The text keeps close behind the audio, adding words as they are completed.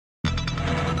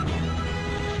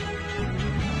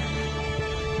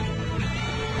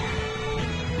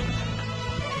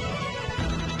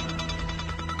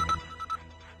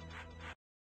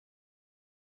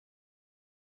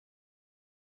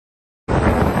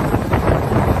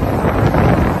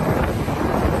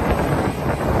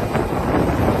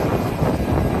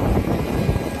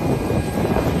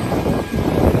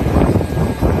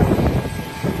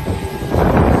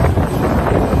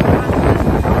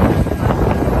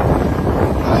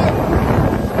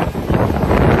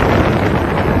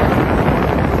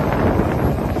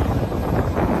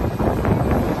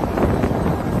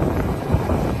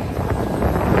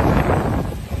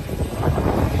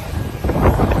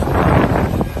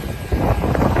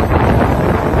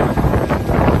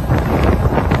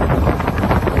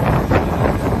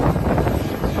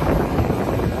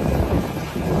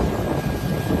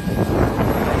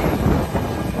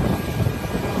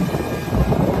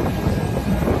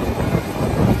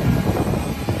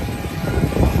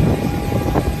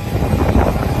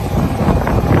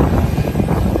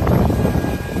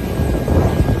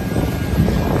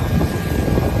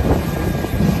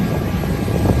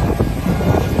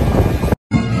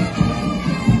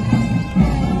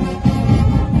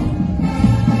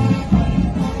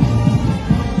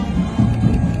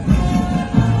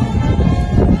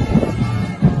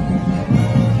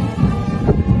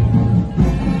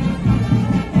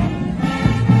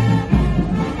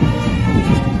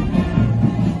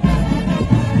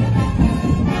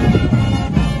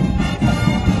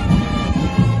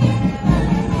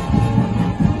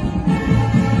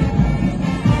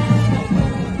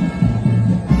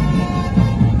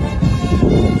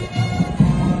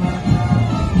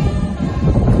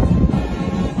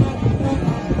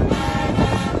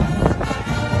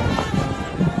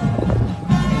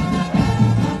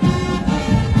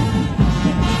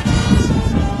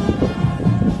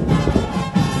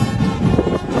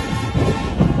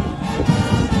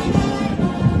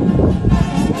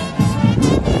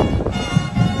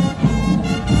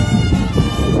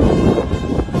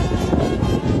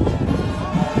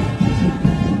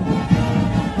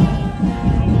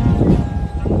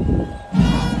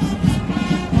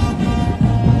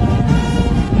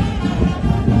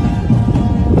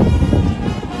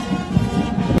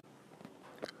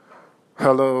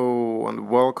Hello and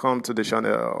welcome to the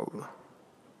channel.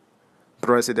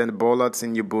 President Bola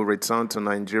Tinubu returned to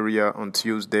Nigeria on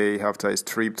Tuesday after his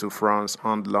trip to France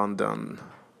and London.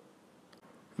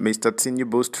 Mr.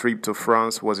 Tinubu's trip to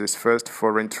France was his first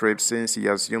foreign trip since he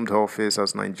assumed office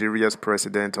as Nigeria's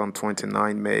president on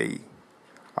 29 May.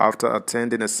 After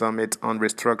attending a summit on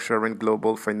restructuring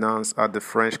global finance at the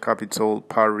French capital,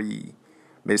 Paris,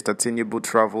 Mr. Tinubu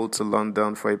traveled to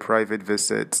London for a private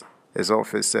visit, his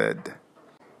office said.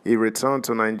 He returned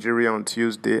to Nigeria on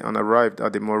Tuesday and arrived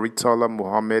at the Murtala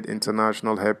Muhammed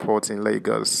International Airport in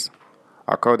Lagos.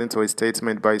 According to a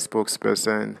statement by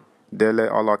spokesperson Dele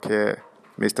Alake,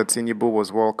 Mr. Tinubu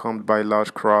was welcomed by a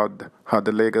large crowd at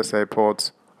the Lagos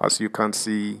airport. As you can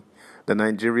see, the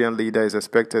Nigerian leader is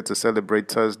expected to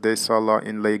celebrate Thursday Salah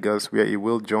in Lagos, where he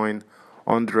will join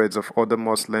hundreds of other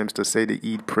Muslims to say the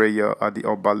Eid prayer at the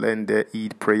Obalende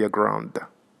Eid prayer ground.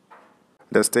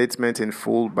 The statement in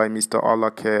full by Mr.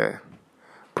 Alake.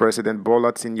 President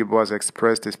Bola Tinubu has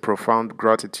expressed his profound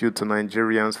gratitude to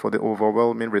Nigerians for the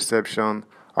overwhelming reception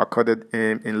accorded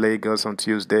him in Lagos on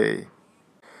Tuesday,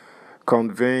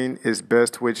 conveying his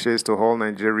best wishes to all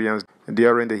Nigerians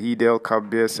during the Eid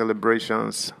el-Kabir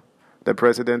celebrations. The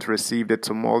president received a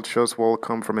tumultuous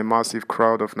welcome from a massive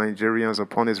crowd of Nigerians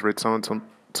upon his return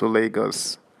to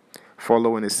Lagos,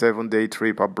 following a 7-day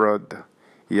trip abroad.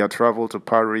 He had traveled to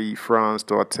Paris, France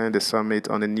to attend a summit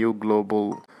on the new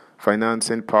global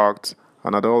financing pact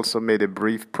and had also made a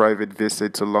brief private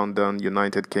visit to London,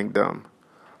 United Kingdom.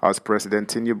 As President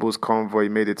Tinubu's convoy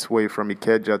made its way from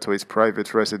Ikeja to his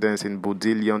private residence in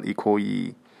Budillion,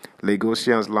 Ikoyi,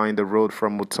 Lagosians lined the road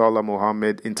from Murtala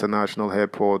Muhammed International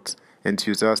Airport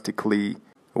enthusiastically,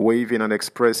 waving and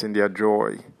expressing their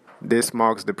joy. This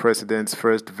marks the president's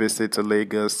first visit to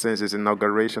Lagos since his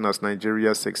inauguration as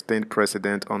Nigeria's 16th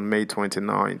president on May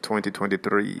 29,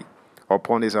 2023.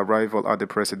 Upon his arrival at the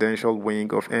presidential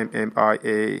wing of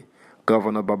MMIA,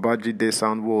 Governor Babajide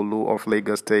Sanwo-Olu of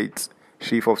Lagos State,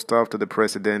 Chief of Staff to the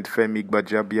President Femi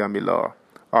Gbajabiamila,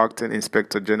 Acting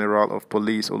Inspector General of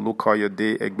Police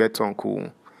Olukayode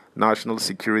Egbetonku, National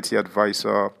Security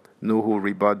Advisor Nuhu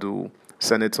Ribadu,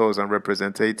 Senators and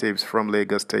representatives from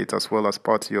Lagos State as well as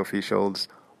party officials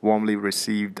warmly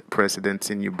received President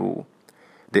Tinubu.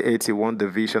 The 81st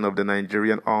Division of the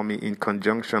Nigerian Army, in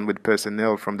conjunction with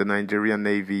personnel from the Nigerian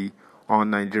Navy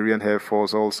and Nigerian Air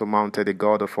Force, also mounted a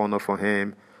guard of honor for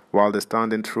him, while the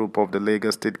standing troop of the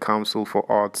Lagos State Council for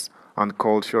Arts and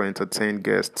Culture entertained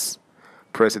guests.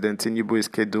 President Tinubu is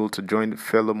scheduled to join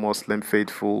fellow Muslim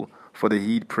faithful for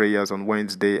the Eid prayers on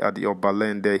Wednesday at the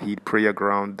Obalende Eid prayer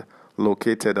ground,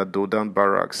 located at Dodan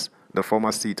Barracks, the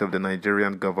former seat of the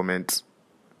Nigerian government.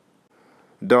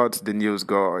 That's the news,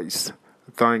 guys.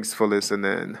 Thanks for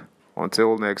listening.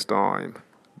 Until next time,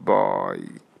 bye.